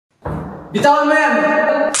Bitawan mo yan!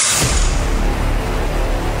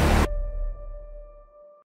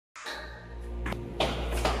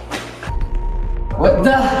 What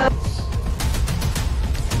the?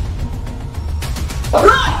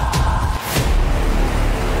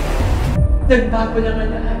 Nagbago lang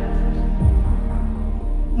ang lahat.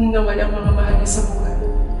 Nawala ang mga mahal niya sa buhay.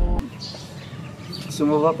 Gusto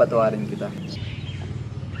mo ba patawarin kita?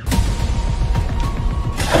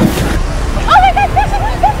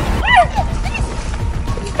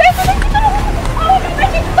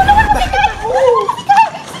 Oh my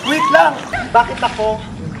God! Wait lang! Bakit ako?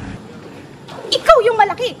 Ikaw yung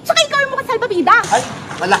malaki! Tsaka ikaw yung mukhang salbabida! Ay,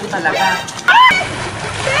 malaki talaga. Ay!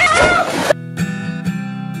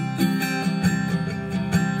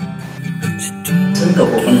 Saan ka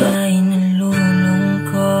pupunta? Ay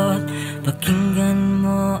nalulungkot, pakinggan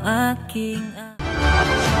mo aking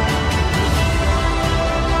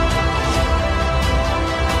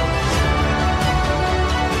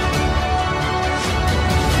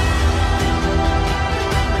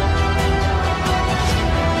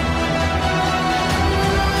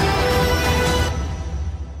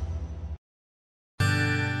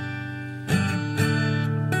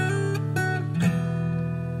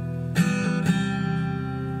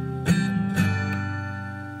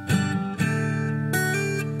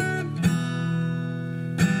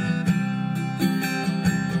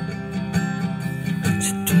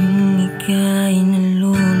ika'y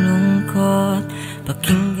nalulungkot,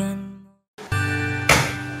 pakinggan mo.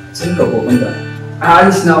 Saan ka pupunta?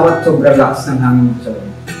 Aalis na ako at sobrang lakas ng hangin sa loob.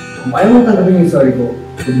 Kung ayaw mong tanggapin yung sorry ko,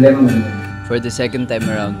 problema mo yun. For the second time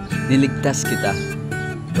around, niligtas kita.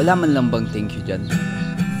 Wala man lang bang thank you dyan?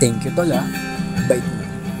 Thank you, Tol, ah. Bait mo.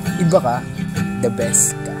 Iba ka, the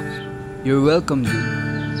best ka. You're welcome, dude.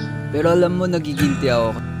 Pero alam mo, nagigilty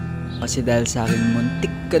ako. Kasi dahil sa akin,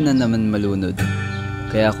 muntik ka na naman malunod.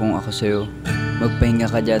 Kaya kung ako sa'yo,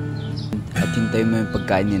 magpahinga ka dyan at hintayin mo yung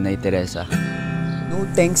pagkain ni Nay Teresa. No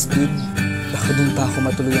thanks, dude. Baka dun pa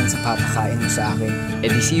ako matuluyan sa papakain mo sa akin.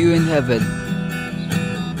 Eh di see you in heaven.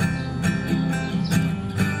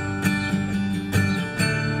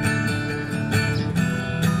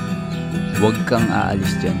 Huwag kang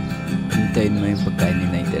aalis dyan. Hintayin mo yung pagkain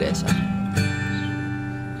ni Nay Teresa.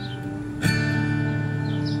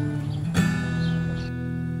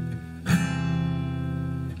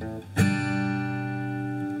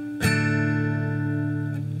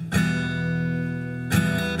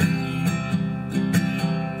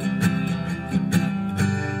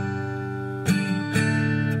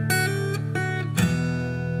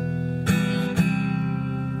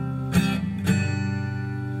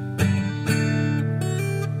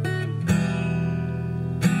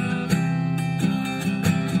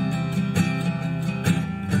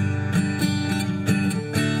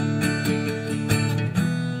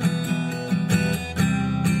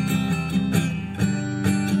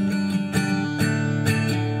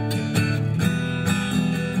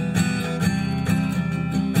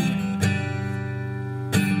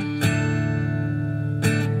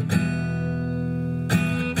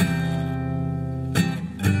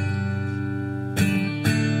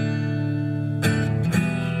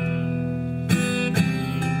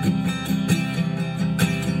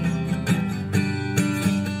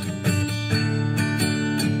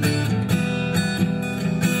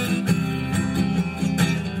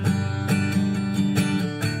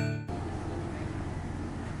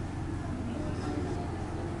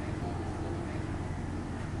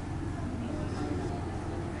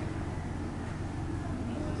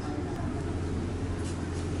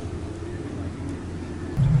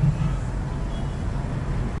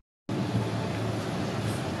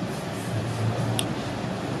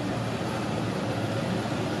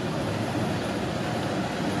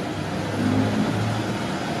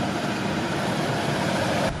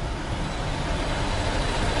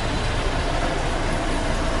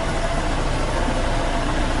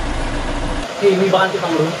 Hey, may bakante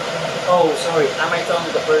pang room? Oh, sorry. Am I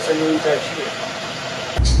talking to the person who in charge here?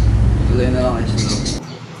 Tuloy na lang kayo sa loob.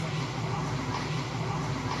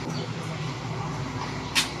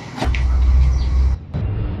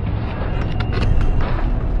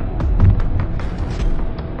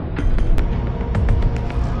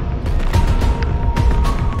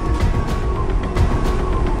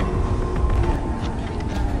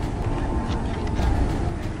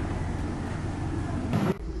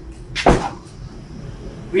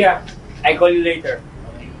 Yeah, I call you later.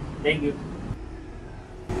 Okay. Thank you.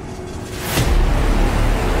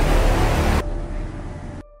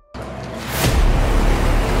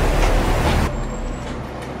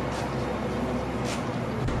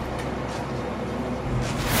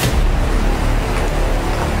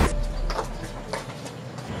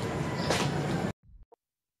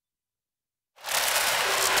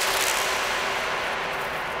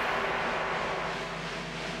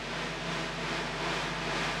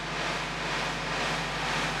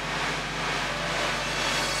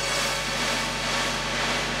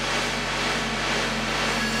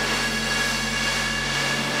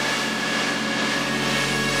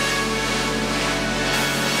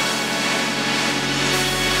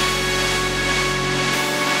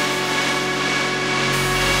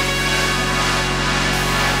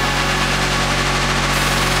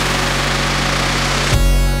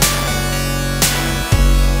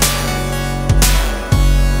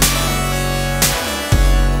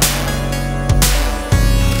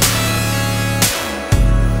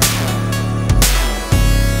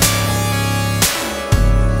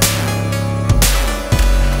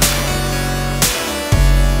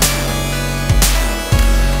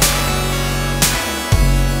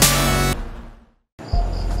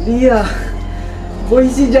 Lia, boy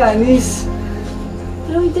si Janice.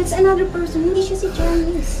 Lloyd, that's another person. Hindi siya si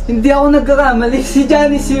Janice. Hindi ako nagkakamali, si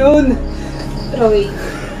Janice yun. Roy,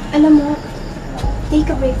 alam mo, take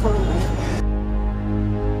a break for a while.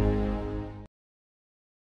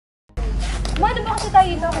 Mano ba kasi tayo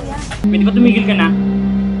dito, kuya? Pwede ba tumigil ka na?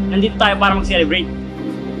 Nandito tayo para mag-celebrate.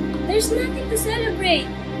 There's nothing to celebrate.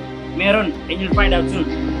 Meron, and you'll find out soon.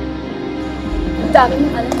 Ang dami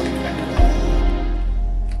mong alam.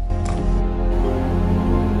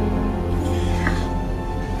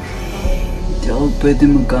 Hindi ako pwede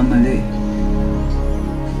magkamali.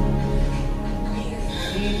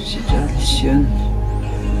 Si Janice yun.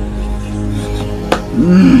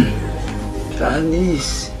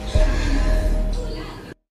 Janice.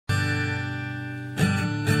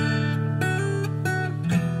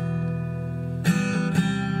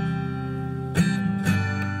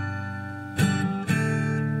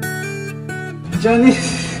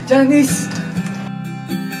 Janice! Janice!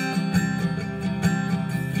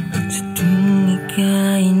 Sa tuwing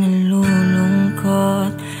ika'y nalulungkot,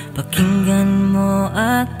 pakinggan mo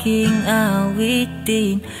aking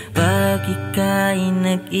awitin. Pag ika'y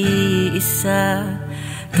nag-iisa,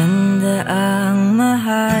 tandaang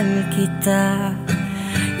mahal kita.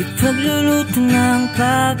 Ipagluluto ng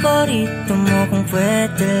paborito mo kung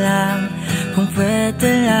pwede lang, kung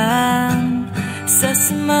pwede lang.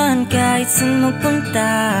 Sasamahan kahit saan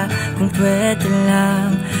magpunta, kung pwede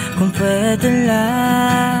lang, kung pwede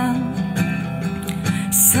lang.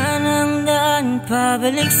 Sana ang daan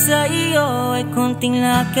pabalik sa iyo ay konting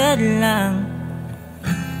lakad lang.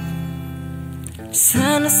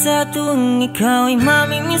 Sana sa tuwing ikaw ay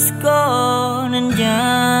mamimiss ko,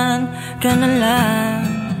 nandyan ka na lang.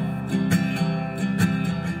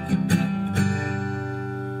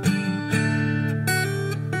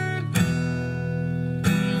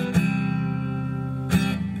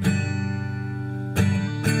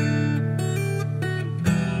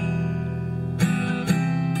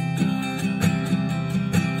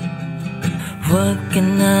 Huwag ka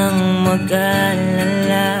nang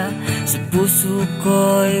mag-alala, sa puso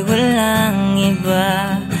ko'y walang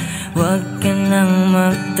iba. Huwag ka nang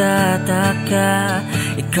magtataka,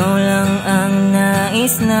 ikaw lang ang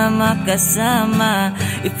nais na makasama.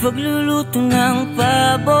 Ipagluluto ng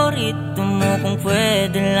paborito mo kung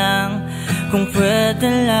pwede lang, kung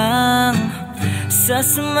pwede lang.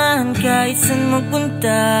 Sasamahan kahit saan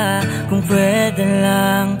magpunta, kung pwede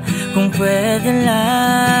lang, kung pwede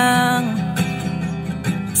lang.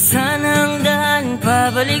 Sana ang daan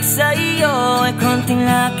pabalik sa iyo ay konting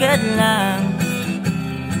lakad lang.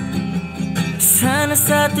 Sana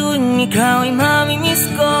sa tuwing ikaw ay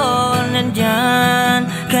mamimiss ko, nandyan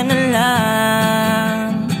ka na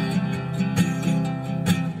lang.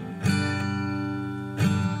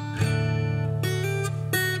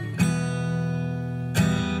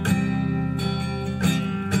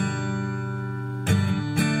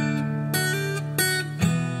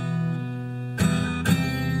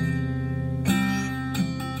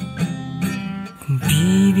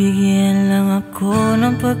 Bibigyan lang ako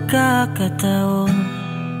ng pagkakataon,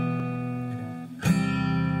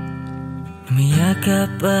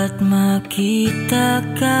 mayakap at makita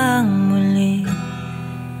kang muli.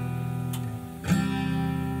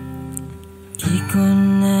 Di ko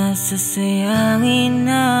na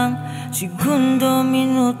sasayangin ng segundo,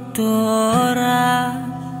 minuto, oras.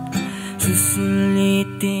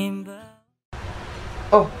 Susulitin ba?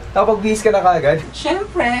 Oh, nakapag-bihis ka na kaagad?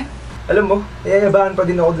 Siyempre. Alam mo, yayabahan pa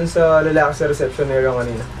din ako dun sa lalaki sa reception area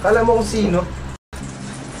kanina. Kala mo kung sino?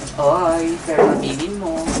 Oy, pero aminin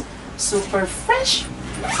mo, super fresh.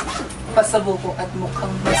 Pasabuko at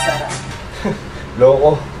mukhang masarap.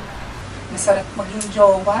 Loko. Masarap maging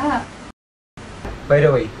jowa. By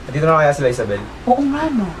the way, nandito na kaya sila Isabel? Oo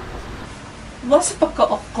nga no. Basta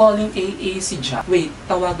pagka-calling AA si Jack. Wait,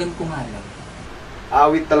 tawagan ko nga lang.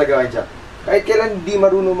 Awit talaga kay Jack. Kahit kailan di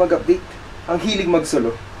marunong mag-update, ang hilig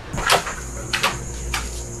mag-solo.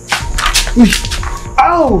 Uy!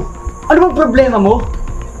 Ow! Ano bang problema mo?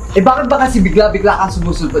 Eh bakit ba kasi bigla-bigla kang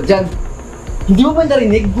sumusulpot dyan? Hindi mo ba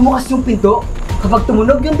narinig? Bumukas yung pinto. Kapag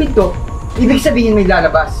tumunog yung pinto, ibig sabihin may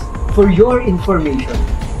lalabas. For your information.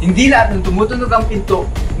 Hindi lahat ng tumutunog ang pinto,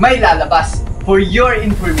 may lalabas. For your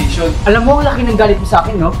information. Alam mo, ang laki ng galit mo sa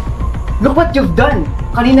akin, no? Look what you've done!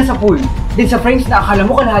 Kanina sa pool, din sa friends na akala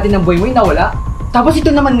mo kalahati ng boy mo yung nawala. Tapos ito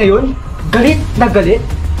naman ngayon, galit na galit.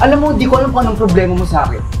 Alam mo, di ko alam kung anong problema mo sa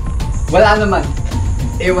akin. Wala naman.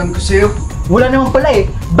 Ewan ko sa'yo. Wala naman pala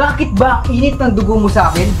eh. Bakit ba ang init ng dugo mo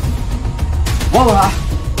sa akin? Wow ha?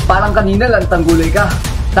 Parang kanina lang tanggulay ka.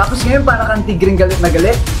 Tapos ngayon parang kang tigring galit na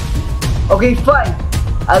galit. Okay, fine.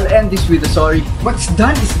 I'll end this with a sorry. What's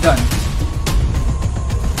done is done.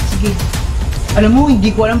 Sige. Alam mo,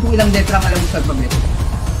 hindi ko alam kung ilang letra ang alam mo sa alphabet.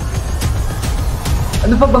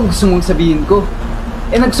 Ano pa bang gusto mong sabihin ko?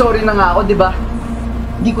 Eh, nag-sorry na nga ako, di ba?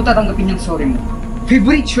 Hindi ko tatanggapin yung sorry mo.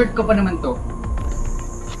 Favorite shirt ko pa naman to.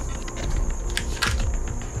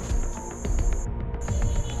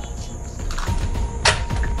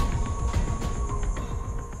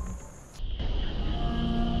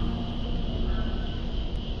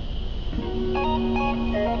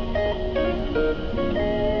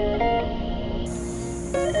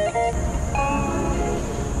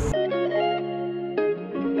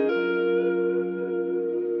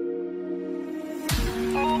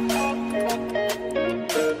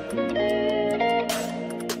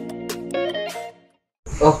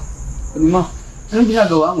 Oh, ano mo? Anong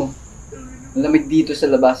ginagawa mo? Malamig dito sa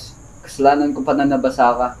labas. Kasalanan ko pa na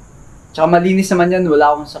nabasa ka. Tsaka malinis naman yan,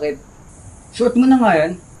 wala akong sakit. Suot mo na nga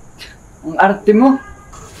yan. Ang arte mo.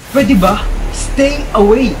 Pwede ba? Stay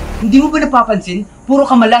away! Hindi mo ba napapansin? Puro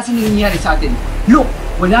kamalasan ang nangyayari sa atin. Look,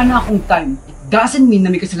 wala na akong time. It doesn't mean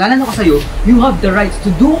na may kasalanan ako sa'yo. You have the rights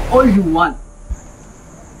to do all you want.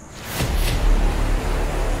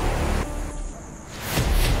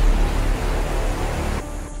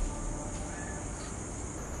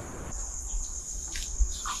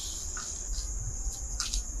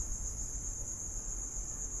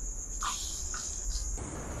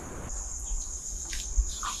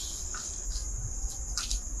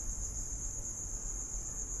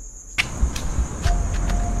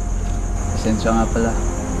 Pasensya nga pala.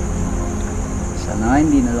 Sana nga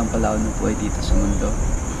hindi na lang pala ako nabuhay dito sa mundo.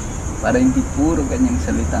 Para hindi puro ganyang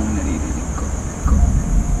salita ang naririnig ko.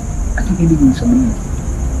 Anong ibig mong sabihin?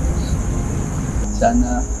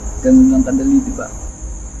 Sana ganun lang kadali, di ba?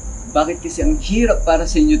 Bakit kasi ang hirap para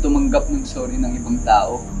sa inyo tumanggap ng sorry ng ibang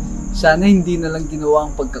tao? Sana hindi na lang ginawa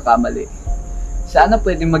ang pagkakamali. Sana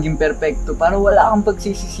pwedeng maging perpekto para wala kang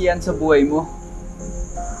pagsisisihan sa buhay mo.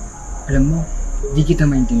 Alam mo, di kita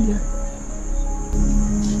maintindihan.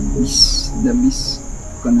 Miss na miss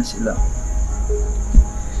ko na sila.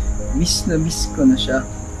 Miss na miss ko na siya.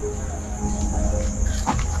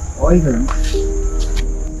 Okay ka lang.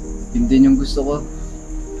 Yun din yung gusto ko.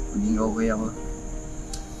 Maging okay ako.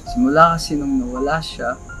 Simula kasi nung nawala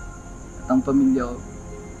siya at ang pamilya ko,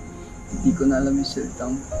 hindi ko na alam yung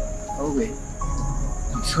salitang okay.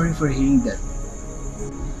 I'm sorry for hearing that.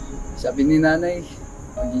 Sabi ni nanay,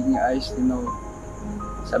 magiging ayos din ako.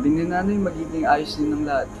 Sabi ni nanay, magiging ayos din ng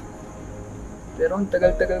lahat. Pero ang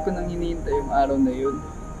tagal-tagal ko nang hinihintay yung araw na yun.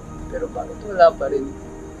 Pero bakit wala pa rin?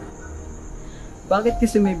 Bakit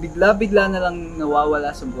kasi may bigla-bigla na lang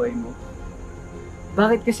nawawala sa buhay mo?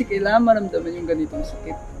 Bakit kasi kailangan maramdaman yung ganitong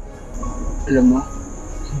sakit? Alam mo,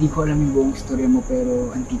 hindi ko alam yung buong istorya mo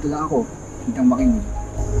pero andito lang ako. Hintang makinig.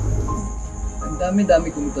 Ang dami-dami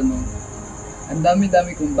kong tanong. Ang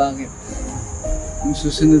dami-dami kong bakit. Kung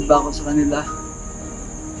susunod ba ako sa kanila,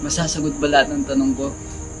 masasagot ba lahat ng tanong ko?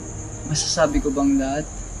 Masasabi ko bang lahat?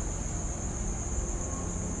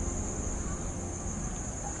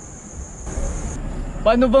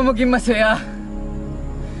 Paano ba maging masaya?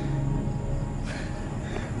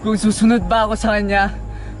 Kung susunod ba ako sa kanya,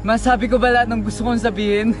 masabi ko ba lahat ng gusto kong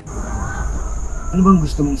sabihin? Ano bang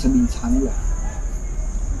gusto mong sabihin sa kanila?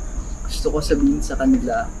 Gusto ko sabihin sa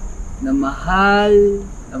kanila na mahal,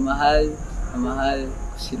 na mahal, na mahal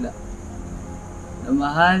ko sila. Na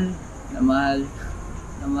mahal, na mahal,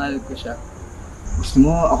 na mahal ko siya. Gusto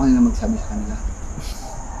mo ako na lang magsabi sa kanila?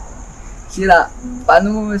 Sira,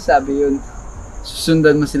 paano mo masabi yun?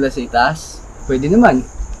 Susundan mo sila sa itaas? Pwede naman.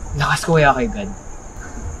 Lakas ko kaya kay God.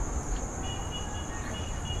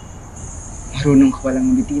 Marunong ka palang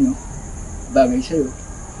ngumiti, no? Bagay sa'yo.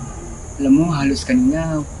 Alam mo, halos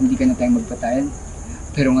kanina, hindi ka na tayong magpatayan.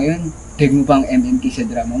 Pero ngayon, tag mo pa ang MMK sa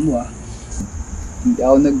drama mo, ah. Hindi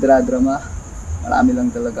ako nagdradrama. Marami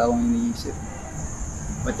lang talaga akong iniisip.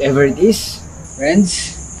 Whatever it is,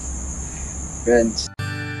 friends. Friends.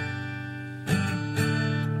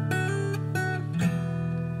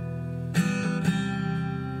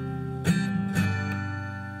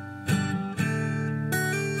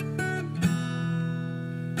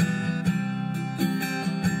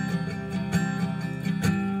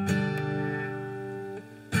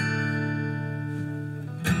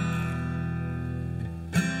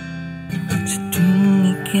 Sa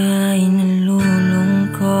tuwing ika'y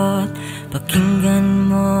nalulungkot,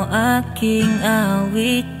 pakinggan mo aking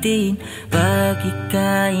awitin. Pag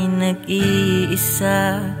ika'y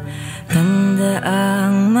nag-iisa,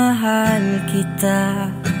 tandaang mahal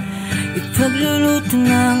kita. Ipagluluto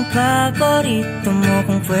ng paborito mo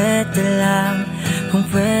kung pwede lang, kung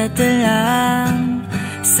pwede lang.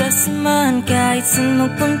 Sasamahan kahit saan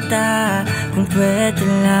magpunta. Kung pwede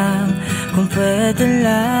lang, kung pwede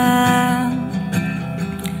lang.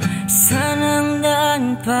 Sana ang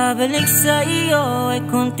daan pabalik sa iyo ay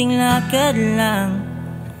konting lakad lang.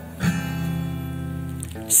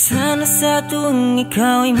 Sana sa tuwing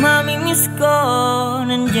ikaw ay mamimiss ko,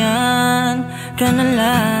 nandyan ka na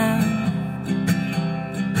lang.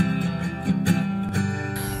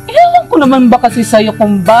 Ewan ko naman ba kasi sa'yo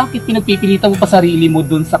kung bakit pinagpipilitan mo pa sarili mo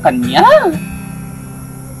dun sa kanya?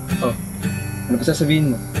 Oh, ano pa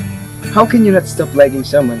sasabihin mo? How can you not stop liking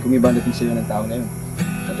someone kung iba natin sa'yo ng tao na yun?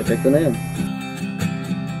 At epekto na yun.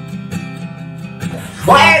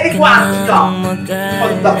 Pwede kwento ka!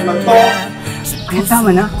 Pagdak na to! Kaya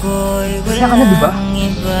tama na. Masaya ka na, di ba?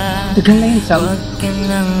 Tagal na yun, Sam. Tagal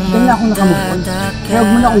na akong nakamove on. Kaya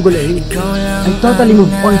huwag mo na akong gulahin. I totally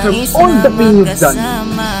moved on from all the pain you've done.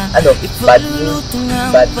 Ano? Bad mood?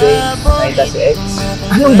 Bad day? Nakita si ex?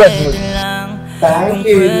 Anong bad mood? Thank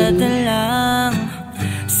you!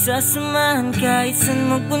 Sasamahan kahit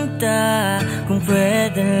saan magpunta. Kung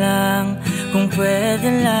pwede lang, kung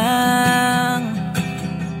pwede lang.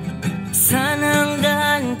 Sana ang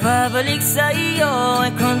daan pabalik sa iyo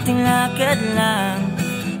ay konting lakad lang.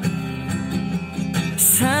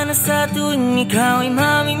 Sana sa tuwing ikaw ay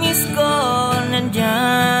mamimiss ko,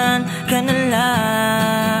 nandyan ka na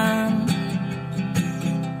lang.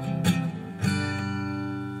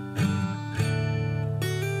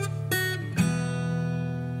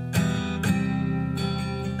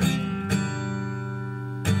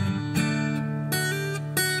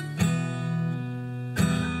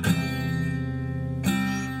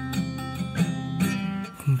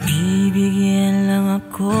 Bibigyan lang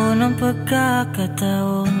ako ng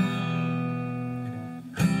pagkakataon,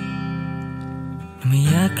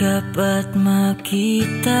 mayakap at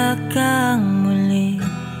makita kang muli.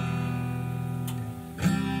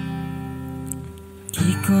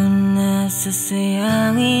 Di ko na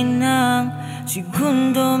sasayangin ng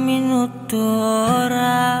segundo, minuto,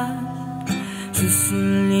 oras.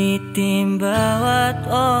 Susulitin bawat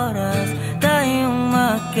oras tayong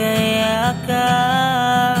magkayakap.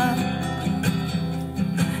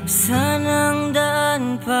 Sana ang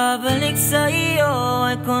daan pabalik sa iyo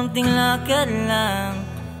ay konting lakad lang.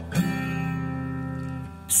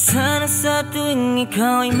 Sana sa tuwing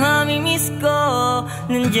ikaw ay mamimiss ko,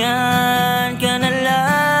 nandyan ka na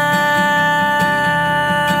lang.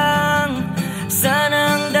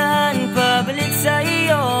 Sana ang daan pabalik sa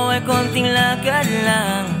iyo ay konting lakad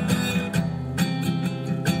lang.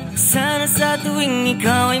 Sana sa tuwing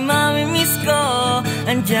ikaw ay mamimiss ko,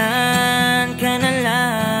 andyan ka na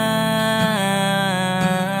lang.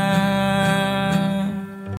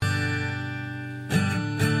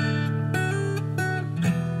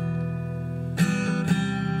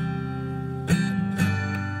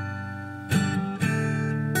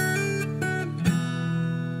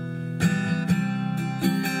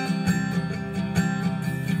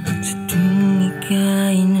 Sa tuwing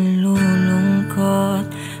ika'y nalulungkot,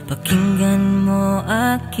 pakinggan mo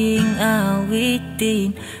aking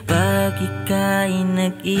awitin. Pag ika'y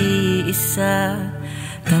nag-iisa,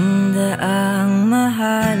 tandaang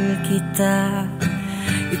mahal kita.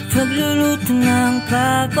 Ipagluluto ng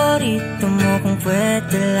paborito mo kung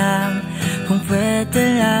pwede lang, kung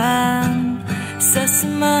pwede lang.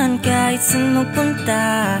 Sasamahan kahit saan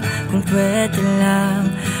magpunta, kung pwede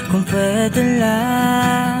lang, kung pwede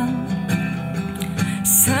lang.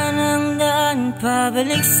 Sana ang daan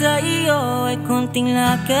pabalik sa iyo ay konting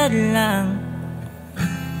lakad lang.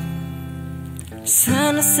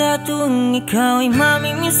 Sana sa tuwing ikaw ay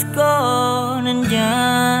mamimiss ko,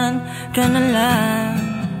 nandyan ka na lang.